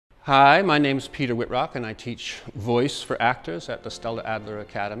Hi, my name is Peter Wittrock and I teach voice for actors at the Stella Adler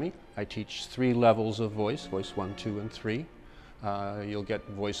Academy. I teach 3 levels of voice, voice 1, 2, and 3. You'll get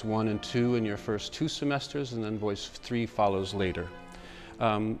voice 1 and 2 in your first 2 semesters, and then voice 3 follows later.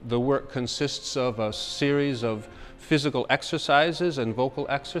 The work consists of a series of physical exercises and vocal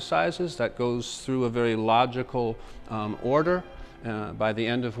exercises that goes through a very logical order, by the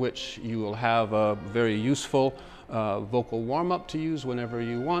end of which you will have a very useful vocal warm-up to use whenever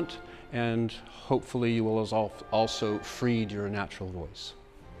you want, and hopefully you will have also freed your natural voice.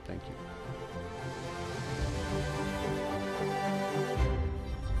 Thank you.